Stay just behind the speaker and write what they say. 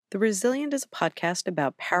The Resilient is a podcast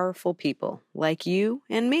about powerful people like you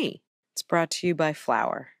and me. It's brought to you by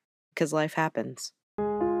Flower, because life happens.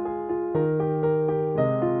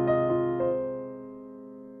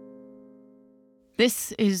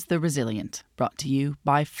 This is The Resilient, brought to you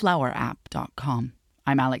by flowerapp.com.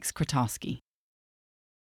 I'm Aleks Krotoski.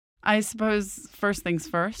 I suppose first things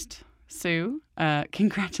first, Sue,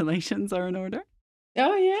 congratulations are in order.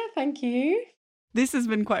 Oh yeah, thank you. This has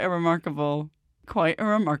been quite a remarkable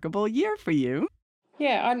year for you.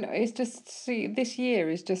 Yeah, I know. It's just, this year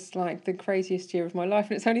is just like the craziest year of my life,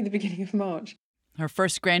 and it's only the beginning of March. Her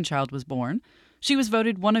first grandchild was born. She was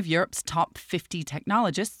voted one of Europe's top 50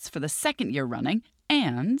 technologists for the second year running,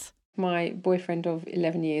 and my boyfriend of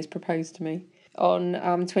 11 years proposed to me on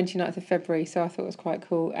 29th of February, so I thought it was quite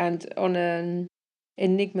cool, and on an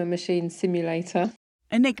Enigma machine simulator.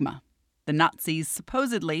 Enigma, the Nazis'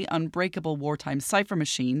 supposedly unbreakable wartime cipher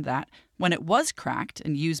machine that, when it was cracked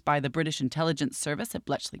and used by the British intelligence service at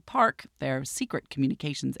Bletchley Park, their secret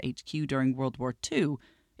communications HQ during World War II,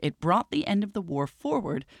 it brought the end of the war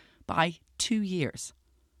forward by 2 years.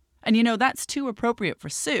 And you know, that's too appropriate for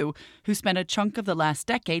Sue, who spent a chunk of the last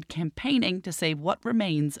decade campaigning to save what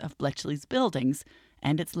remains of Bletchley's buildings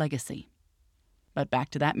and its legacy. But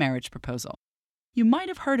back to that marriage proposal. You might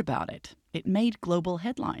have heard about it. It made global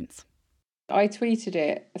headlines. I tweeted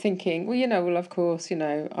it thinking, of course,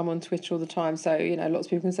 I'm on Twitter all the time, so, lots of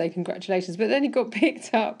people can say congratulations. But then it got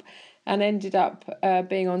picked up and ended up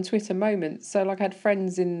being on Twitter Moments. So, I had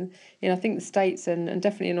friends in I think the States and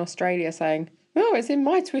definitely in Australia saying, oh, it's in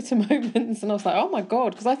my Twitter Moments. And I was like, oh, my God,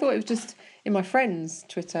 because I thought it was just in my friend's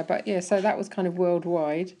Twitter. But, yeah, so that was kind of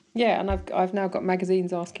worldwide. Yeah, and I've now got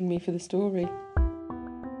magazines asking me for the story.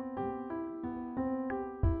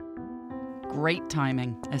 Great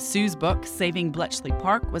timing, as Sue's book, Saving Bletchley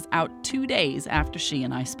Park, was out 2 days after she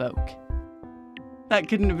and I spoke. That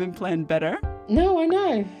couldn't have been planned better. No, I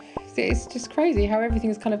know. It's just crazy how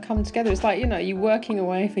everything's kind of come together. It's like, you're working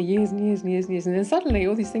away for years and years and years and years, and then suddenly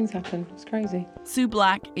all these things happen. It's crazy. Sue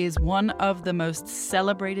Black is one of the most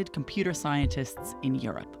celebrated computer scientists in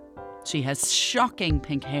Europe. She has shocking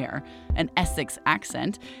pink hair, an Essex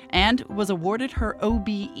accent, and was awarded her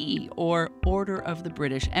OBE, or Order of the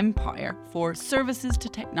British Empire, for services to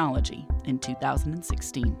technology in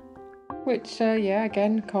 2016. Which,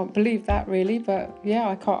 again, can't believe that really, but yeah,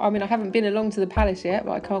 I can't. I mean, I haven't been along to the palace yet,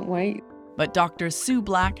 but I can't wait. But Dr. Sue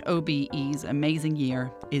Black OBE's amazing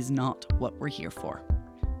year is not what we're here for.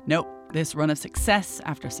 Nope. This run of success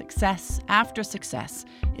after success after success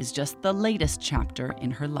is just the latest chapter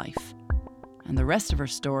in her life. And the rest of her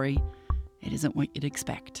story, it isn't what you'd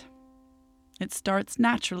expect. It starts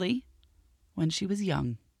naturally when she was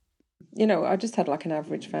young. I just had like an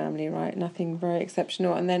average family, right? Nothing very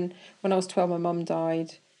exceptional. And then when I was 12, my mum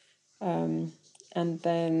died. And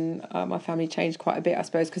then my family changed quite a bit, I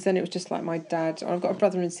suppose, because then it was just like my dad. I've got a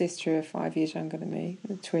brother and sister who are 5 years younger than me,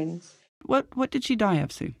 the twins. What did she die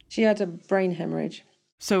of, Sue? She had a brain hemorrhage.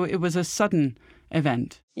 So it was a sudden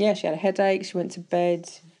event? Yeah, she had a headache. She went to bed.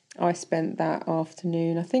 I spent that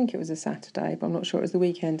afternoon, I think it was a Saturday, but I'm not sure, it was the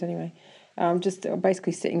weekend anyway. Just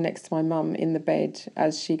basically sitting next to my mum in the bed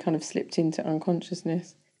as she kind of slipped into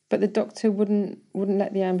unconsciousness. But the doctor wouldn't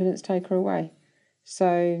let the ambulance take her away.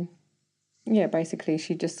 So, yeah, basically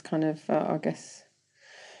she just kind of, I guess,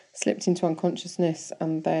 slipped into unconsciousness,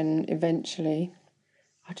 and then eventually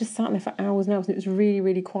I just sat there for hours and hours, and it was really,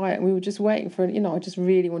 really quiet. And we were just waiting for, I just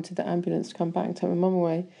really wanted the ambulance to come back and take my mum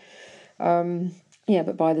away. Yeah,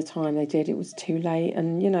 but by the time they did, it was too late.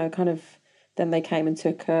 And, then they came and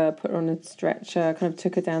took her, put her on a stretcher, kind of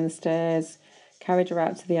took her down the stairs, carried her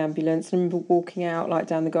out to the ambulance. I remember walking out, like,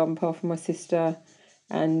 down the garden path with my sister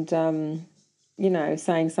and,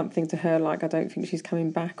 saying something to her, like, I don't think she's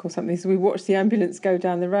coming back or something. So we watched the ambulance go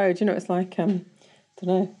down the road. It's like, I don't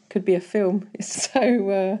know, could be a film. It's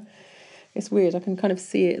so, it's weird. I can kind of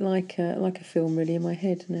see it like a film really in my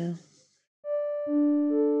head now.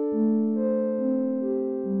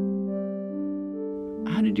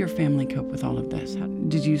 How did your family cope with all of this?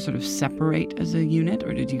 Did you sort of separate as a unit,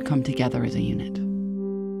 or did you come together as a unit?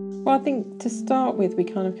 Well, I think to start with, we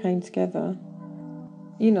kind of came together.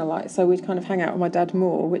 So we'd kind of hang out with my dad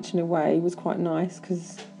more, which in a way was quite nice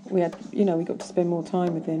because we had, we got to spend more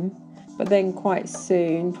time with him. But then quite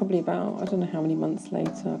soon, probably about, I don't know how many months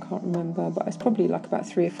later, I can't remember, but it's probably like about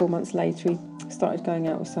 3 or 4 months later, we started going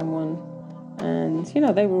out with someone. And,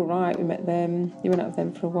 they were all right. We met them. We went out with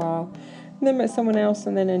them for a while. And then met someone else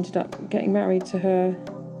and then ended up getting married to her.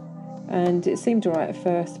 And it seemed all right at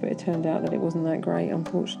first, but it turned out that it wasn't that great,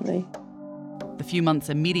 unfortunately. The few months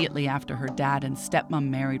immediately after her dad and stepmom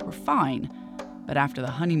married were fine. But after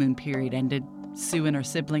the honeymoon period ended, Sue and her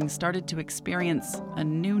siblings started to experience a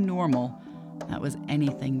new normal that was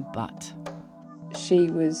anything but. She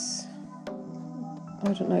was,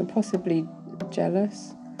 I don't know, possibly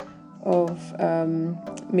jealous of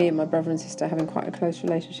me and my brother and sister having quite a close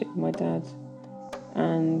relationship with my dad.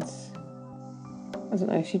 And I don't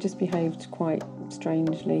know, she just behaved quite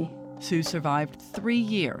strangely. Sue survived 3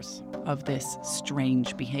 years of this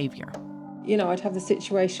strange behaviour. You know, I'd have the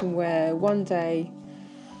situation where one day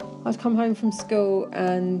I'd come home from school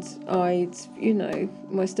and my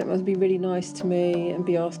stepmother would be really nice to me and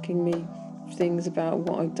be asking me things about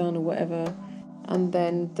what I'd done or whatever. And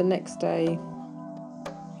then the next day,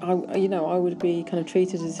 I would be kind of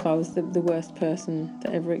treated as if I was the worst person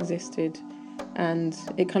that ever existed. And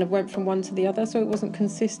it kind of went from one to the other, so it wasn't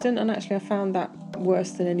consistent. And actually I found that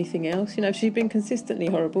worse than anything else. You know, if she'd been consistently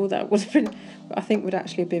horrible, that would have been, I think, would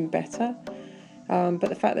actually have been better. But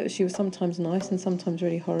the fact that she was sometimes nice and sometimes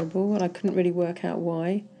really horrible, and I couldn't really work out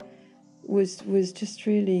why, was just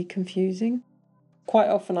really confusing. Quite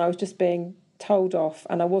often I was just being told off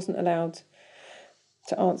and I wasn't allowed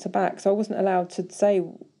to answer back. So I wasn't allowed to say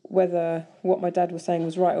whether what my dad was saying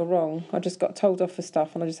was right or wrong. I just got told off for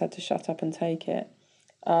stuff and I just had to shut up and take it.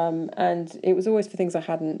 And it was always for things I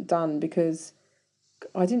hadn't done, because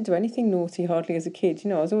I didn't do anything naughty hardly as a kid. You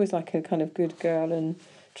know, I was always like a kind of good girl and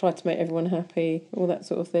tried to make everyone happy, all that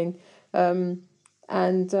sort of thing. So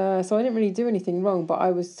I didn't really do anything wrong, but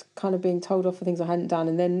I was kind of being told off for things I hadn't done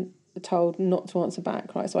and then told not to answer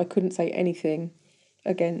back, right? So I couldn't say anything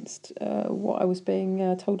against what I was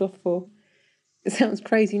being told off for. It sounds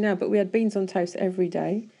crazy now, but we had beans on toast every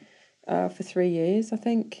day for 3 years, I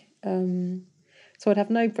think. So I'd have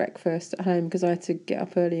no breakfast at home because I had to get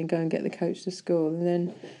up early and go and get the coach to school. And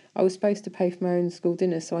then I was supposed to pay for my own school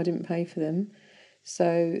dinners, so I didn't pay for them.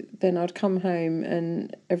 So then I'd come home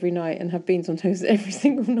and every night and have beans on toast every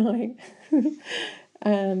single night.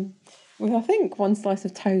 With, I think, one slice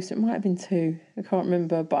of toast. It might have been two. I can't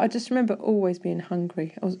remember. But I just remember always being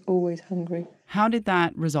hungry. I was always hungry. How did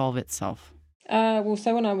that resolve itself?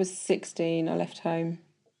 So when I was 16, I left home.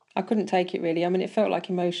 I couldn't take it, really. I mean, it felt like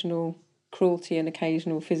emotional cruelty and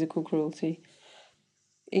occasional physical cruelty.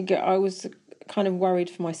 I was kind of worried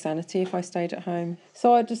for my sanity if I stayed at home.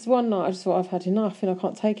 So one night I just thought, I've had enough and I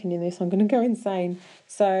can't take any of this. I'm going to go insane.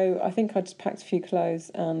 So I think I just packed a few clothes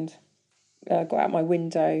and got out my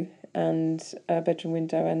window and bedroom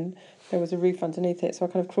window, and there was a roof underneath it. So I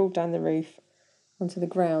kind of crawled down the roof onto the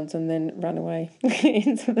ground and then ran away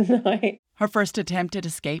into the night. Her first attempt at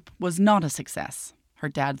escape was not a success. Her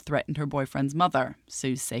dad threatened her boyfriend's mother,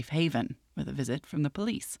 Sue's safe haven, with a visit from the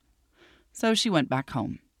police. So she went back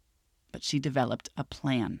home. But she developed a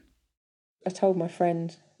plan. I told my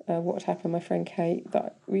friend what had happened, my friend Kate,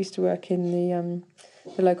 that we used to work in the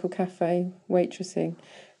local cafe waitressing.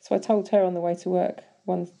 So I told her on the way to work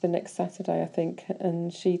the next Saturday, I think,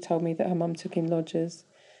 and she told me that her mum took in lodgers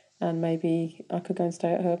and maybe I could go and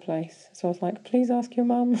stay at her place. So I was like, please ask your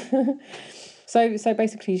mum. So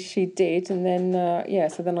basically she did, and then,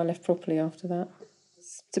 so then I left properly after that.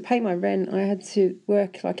 To pay my rent, I had to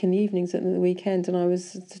work like in the evenings and the weekend, and I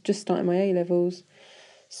was just starting my A-levels.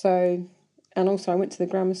 So, and also I went to the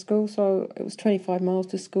grammar school, so it was 25 miles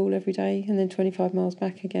to school every day and then 25 miles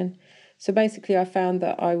back again. So basically I found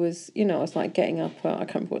that I was like getting up at, I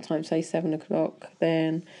can't remember what time, say 7 o'clock,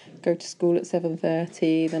 then go to school at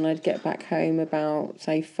 7:30, then I'd get back home about,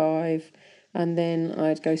 say, 5, and then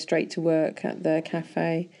I'd go straight to work at the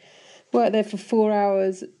cafe, work there for 4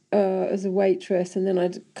 hours as a waitress, and then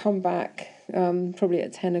I'd come back probably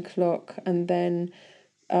at 10 o'clock, and then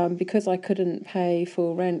because I couldn't pay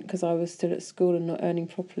full rent because I was still at school and not earning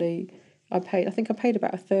properly, I think I paid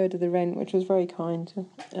about a third of the rent, which was very kind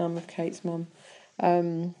of Kate's mum.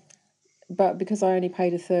 But because I only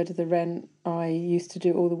paid a third of the rent, I used to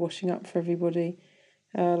do all the washing up for everybody,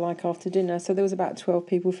 like after dinner. So there was about 12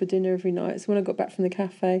 people for dinner every night. So when I got back from the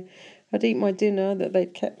cafe, I'd eat my dinner that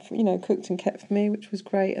they'd kept, cooked and kept for me, which was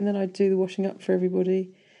great. And then I'd do the washing up for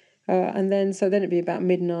everybody. And then it'd be about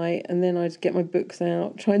midnight, and then I'd get my books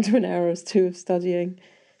out, try and do an hour or two of studying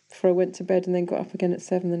before I went to bed, and then got up again at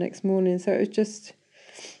 7 the next morning. So it was just,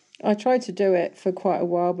 I tried to do it for quite a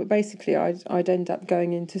while, but basically I'd end up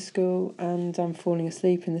going into school and falling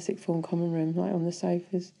asleep in the sixth form common room, like on the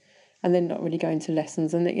sofas, and then not really going to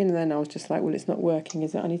lessons. And then I was just like, well, it's not working,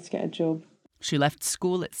 is it? I need to get a job. She left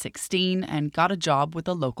school at 16 and got a job with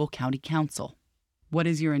the local county council. What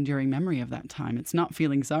is your enduring memory of that time? It's not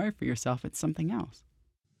feeling sorry for yourself, it's something else.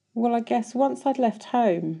 Well, I guess once I'd left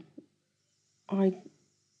home, I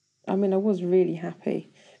was really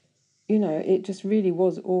happy. It just really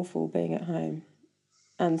was awful being at home.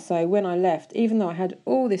 And so when I left, even though I had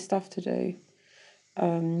all this stuff to do,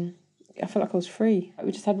 I felt like I was free.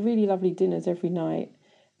 We just had really lovely dinners every night,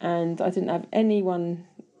 and I didn't have anyone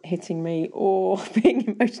hitting me or being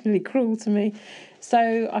emotionally cruel to me.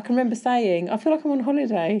 So I can remember saying, I feel like I'm on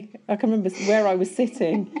holiday. I can remember where I was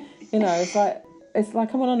sitting. It's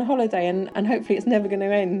like I'm on a holiday, and hopefully it's never going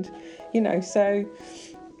to end. So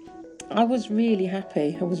I was really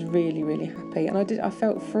happy. I was really, really happy, and I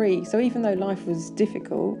felt free. So even though life was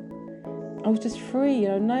difficult, I was just free.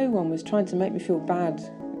 No one was trying to make me feel bad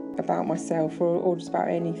about myself or just about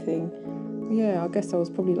anything. Yeah, I guess I was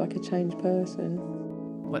probably like a changed person.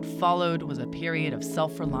 What followed was a period of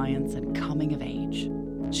self-reliance and coming of age.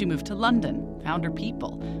 She moved to London, found her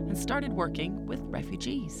people, and started working with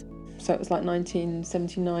refugees. So it was like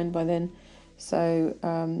 1979 by then. So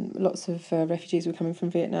lots of refugees were coming from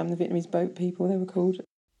Vietnam, the Vietnamese boat people, they were called.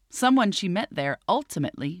 Someone she met there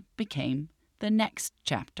ultimately became the next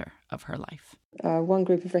chapter of her life. One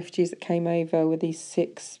group of refugees that came over were these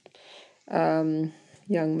 6 young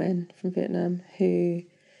men from Vietnam, he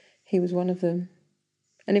was one of them.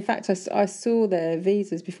 And in fact, I saw their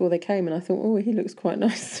visas before they came, and I thought, oh, he looks quite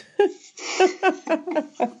nice.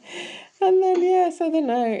 And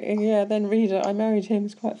then, then Rita, I married him.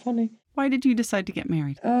 It's quite funny. Why did you decide to get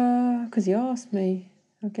married? Because he asked me,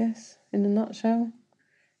 I guess, in a nutshell.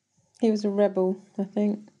 He was a rebel, I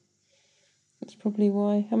think. That's probably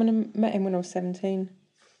why. I met him when I was 17.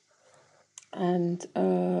 And,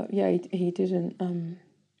 he didn't.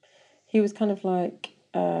 He was kind of like,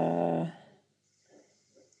 I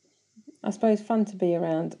suppose, fun to be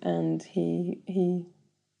around. And he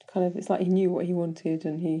kind of, it's like he knew what he wanted,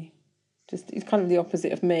 and he's kind of the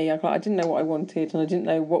opposite of me. I didn't know what I wanted, and I didn't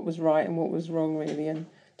know what was right and what was wrong, really, and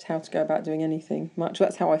just how to go about doing anything much.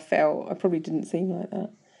 That's how I felt. I probably didn't seem like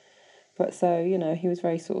that. But so, he was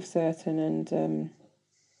very sort of certain, and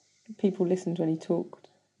people listened when he talked,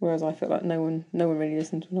 whereas I felt like no one really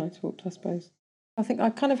listened when I talked, I suppose. I think I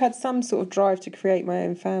kind of had some sort of drive to create my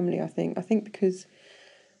own family, I think. I think because,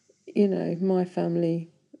 my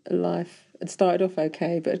family life had started off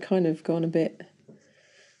okay, but had kind of gone a bit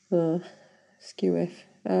skew-iff.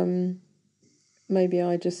 Maybe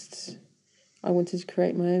I wanted to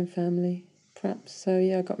create my own family, perhaps. So,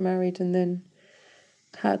 I got married and then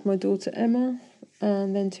had my daughter Emma,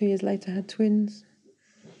 and then 2 years later had twins,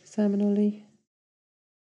 Sam and Ollie.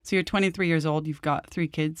 So you're 23 years old, you've got 3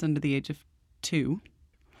 kids under the age of 2.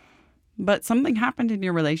 But something happened in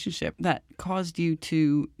your relationship that caused you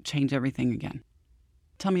to change everything again.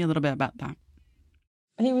 Tell me a little bit about that.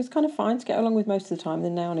 He was kind of fine to get along with most of the time.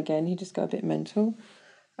 Then now and again, he just got a bit mental.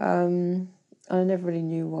 And I never really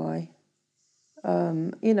knew why.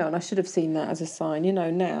 And I should have seen that as a sign.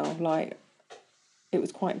 Now, like, it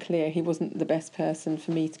was quite clear he wasn't the best person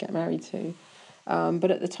for me to get married to.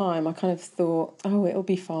 But at the time, I kind of thought, oh, it'll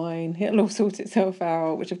be fine. It'll all sort itself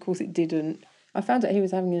out, which, of course, it didn't. I found out he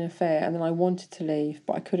was having an affair, and then I wanted to leave,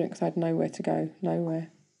 but I couldn't because I had nowhere to go, nowhere.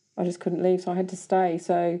 I just couldn't leave, so I had to stay.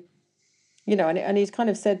 So, and he's kind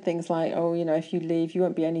of said things like, oh, if you leave, you'll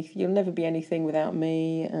never be anything without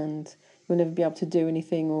me, and you'll never be able to do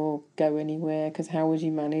anything or go anywhere, because how would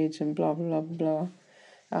you manage, and blah, blah, blah,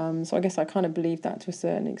 blah. So I guess I kind of believed that to a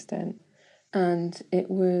certain extent. And it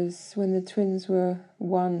was when the twins were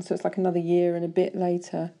 1, so it's like another year and a bit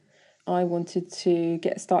later, I wanted to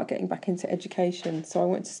start getting back into education. So I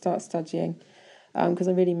wanted to start studying because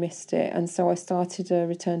I really missed it. And so I started a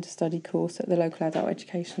return to study course at the local adult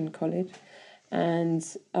education college. And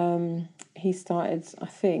he started, I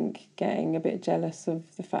think, getting a bit jealous of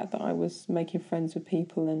the fact that I was making friends with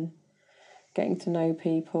people and getting to know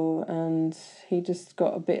people. And he just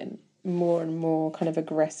got a bit more and more kind of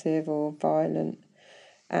aggressive or violent.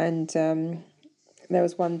 And there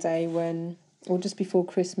was one day just before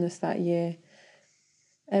Christmas that year,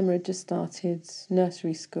 Emma had just started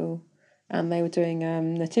nursery school and they were doing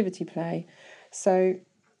nativity play. So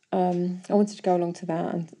I wanted to go along to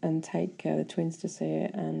that and take the twins to see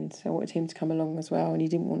it, and I wanted him to come along as well, and he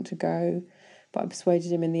didn't want to go, but I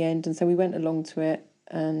persuaded him in the end, and so we went along to it,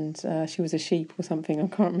 and she was a sheep or something, I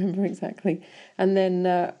can't remember exactly. And then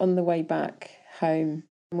on the way back home,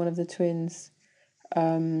 one of the twins, I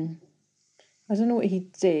don't know what he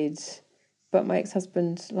did, but my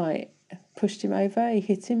ex-husband pushed him over. He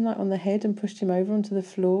hit him on the head and pushed him over onto the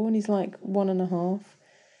floor, and he's 1.5.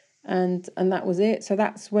 And that was it. So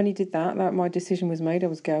that's when he did that. My decision was made. I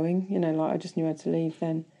was going. I just knew I had to leave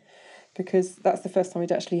then, because that's the first time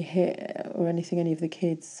he'd actually hit or any of the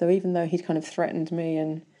kids. So even though he'd kind of threatened me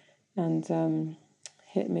and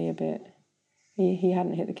hit me a bit, he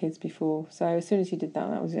hadn't hit the kids before. So as soon as he did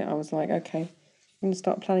that, was it. I was like, okay, I'm going to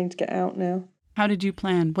start planning to get out now. How did you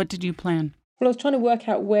plan? What did you plan? Well, I was trying to work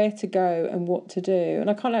out where to go and what to do.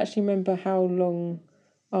 And I can't actually remember how long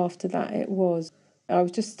after that it was. I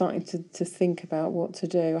was just starting to think about what to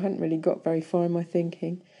do. I hadn't really got very far in my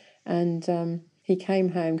thinking. And he came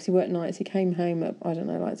home, because he worked nights, he came home at, I don't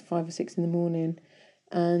know, like 5 or 6 in the morning.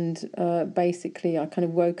 And basically I kind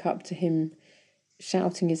of woke up to him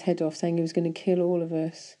shouting his head off, saying he was going to kill all of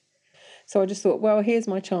us. So I just thought, well, here's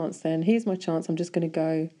my chance then. Here's my chance. I'm just going to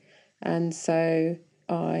go. And so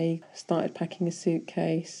I started packing a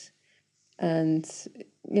suitcase. And,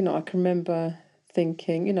 I can remember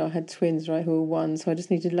thinking, I had twins, right, who were one, so I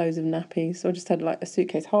just needed loads of nappies. So I just had like a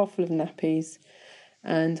suitcase half full of nappies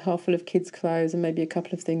and half full of kids' clothes and maybe a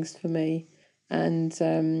couple of things for me. And,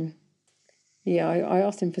 I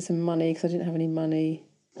asked him for some money because I didn't have any money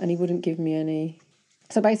and he wouldn't give me any.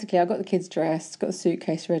 So basically I got the kids dressed, got the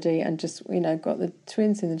suitcase ready and just, got the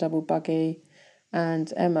twins in the double buggy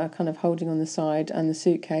and Emma kind of holding on the side and the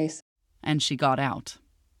suitcase. And she got out.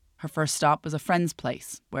 Her first stop was a friend's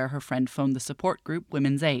place, where her friend phoned the support group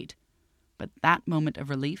Women's Aid. But that moment of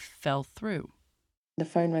relief fell through. The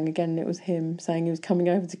phone rang again and it was him saying he was coming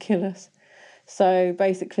over to kill us. So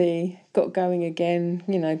basically got going again,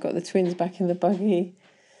 got the twins back in the buggy,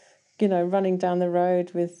 running down the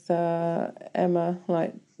road with Emma,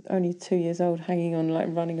 like only 2 years old, hanging on, like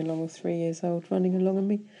running along, or 3 years old, running along, and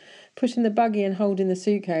me pushing the buggy and holding the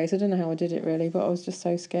suitcase. I don't know how I did it really, but I was just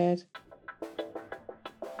so scared.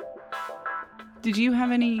 Did you have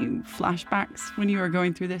any flashbacks when you were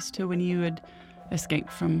going through this to when you had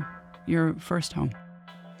escaped from your first home?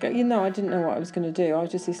 I didn't know what I was going to do. I was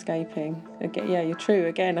just escaping. Again, yeah, you're true.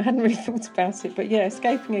 Again, I hadn't really thought about it, but yeah,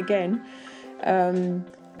 escaping again.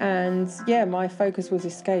 And yeah, my focus was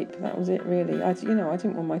escape. That was it, really. I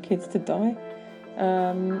didn't want my kids to die.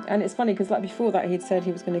 And it's funny because, like, before that, he'd said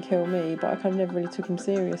he was going to kill me, but I kind of never really took him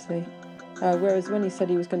seriously. Whereas when he said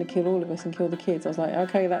he was going to kill all of us and kill the kids, I was like,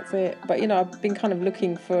 okay, that's it. But I've been kind of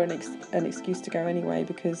looking for an excuse to go anyway,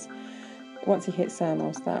 because once he hit Sam,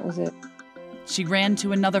 that was it. She ran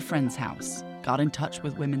to another friend's house, got in touch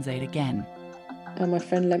with Women's Aid again. And my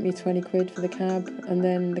friend lent me 20 quid for the cab, and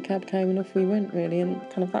then the cab came and off we went, really. And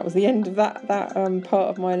kind of that was the end of that part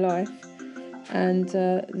of my life, and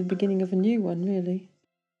the beginning of a new one, really.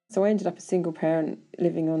 So I ended up a single parent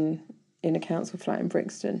living in a council flat in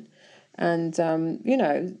Brixton. And,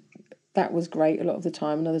 that was great a lot of the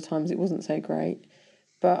time, and other times it wasn't so great.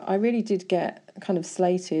 But I really did get kind of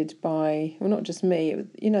slated by, well, not just me,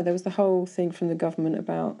 there was the whole thing from the government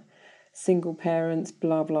about single parents,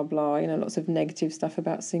 blah, blah, blah, lots of negative stuff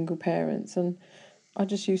about single parents. And I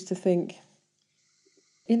just used to think,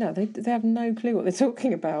 they have no clue what they're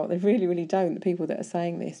talking about. They really, really don't, the people that are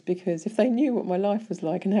saying this, because if they knew what my life was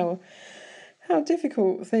like and how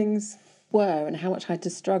difficult things were and how much I had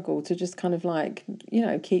to struggle to just kind of like,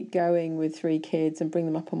 keep going with 3 kids and bring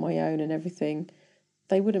them up on my own and everything,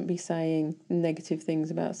 they wouldn't be saying negative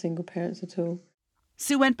things about single parents at all.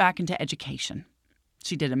 Sue went back into education.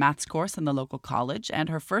 She did a maths course in the local college and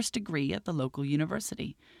her first degree at the local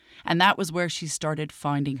university. And that was where she started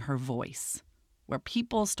finding her voice, where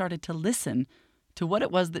people started to listen to what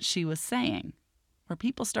it was that she was saying, where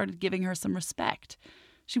people started giving her some respect.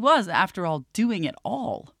 She was, after all, doing it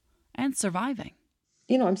all and surviving.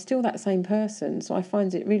 I'm still that same person, so I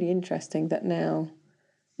find it really interesting that now,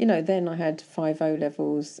 then I had 5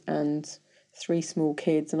 O-levels and 3 small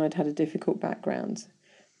kids and I'd had a difficult background.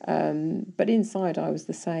 But inside I was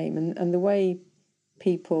the same. And the way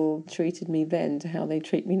people treated me then to how they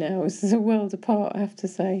treat me now is a world apart, I have to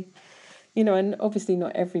say. And obviously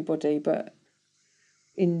not everybody, but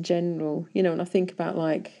in general, and I think about,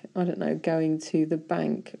 like, I don't know, going to the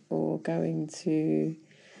bank or going to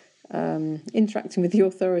interacting with the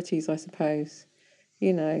authorities, I suppose.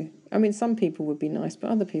 Some people would be nice, but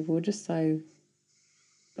other people were just so,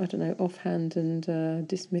 I don't know, offhand and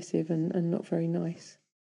dismissive and not very nice.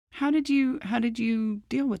 How did you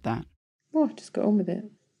deal with that? Well, I just got on with it.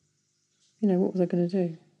 What was I going to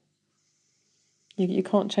do? You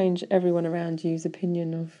can't change everyone around you's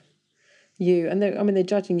opinion of you. And they're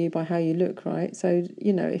judging you by how you look, right? So,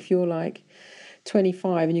 if you're like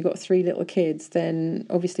 25 and you've got 3 little kids, then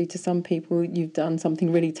obviously to some people you've done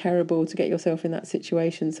something really terrible to get yourself in that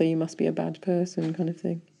situation, so you must be a bad person, kind of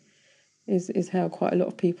thing, is how quite a lot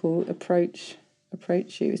of people approach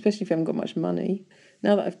you, especially if you haven't got much money.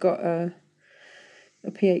 Now that I've got a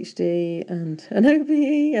PhD and an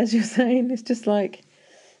OBE, as you're saying, it's just like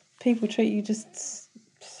people treat you just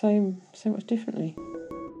so much differently.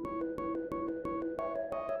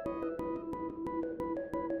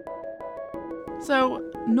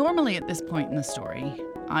 So, normally at this point in the story,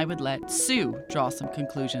 I would let Sue draw some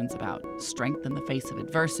conclusions about strength in the face of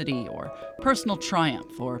adversity, or personal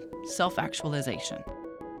triumph, or self-actualization.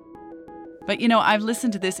 But I've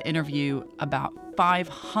listened to this interview about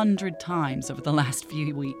 500 times over the last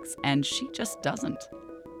few weeks, and she just doesn't.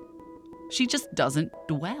 She just doesn't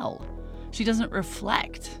dwell. She doesn't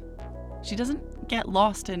reflect. She doesn't get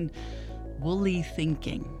lost in woolly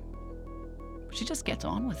thinking. She just gets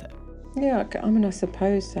on with it. Yeah, I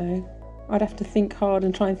suppose so. I'd have to think hard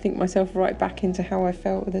and try and think myself right back into how I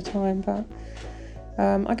felt at the time, but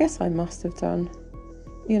I guess I must have done,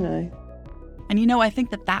 And I think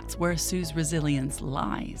that's where Sue's resilience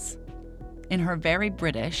lies. In her very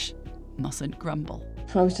British, mustn't grumble.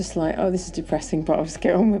 I was just like, oh, this is depressing, but I'll just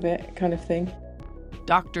get on with it kind of thing.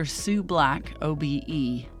 Dr. Sue Black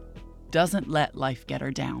OBE doesn't let life get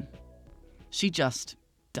her down. She just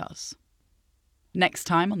does. Next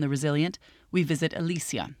time on The Resilient, we visit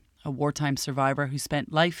Alicia, a wartime survivor who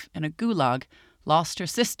spent life in a gulag, lost her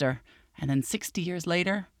sister, and then 60 years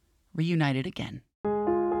later, reunited again.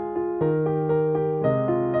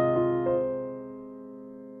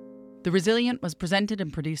 The Resilient was presented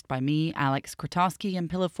and produced by me, Aleks, Krotoski, and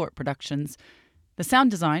Pillowfort Productions. The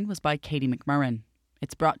sound design was by Katie McMurran.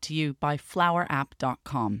 It's brought to you by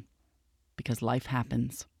flowerapp.com, because life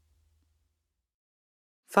happens.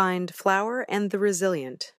 Find Flower and the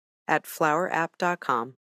Resilient at flowerapp.com.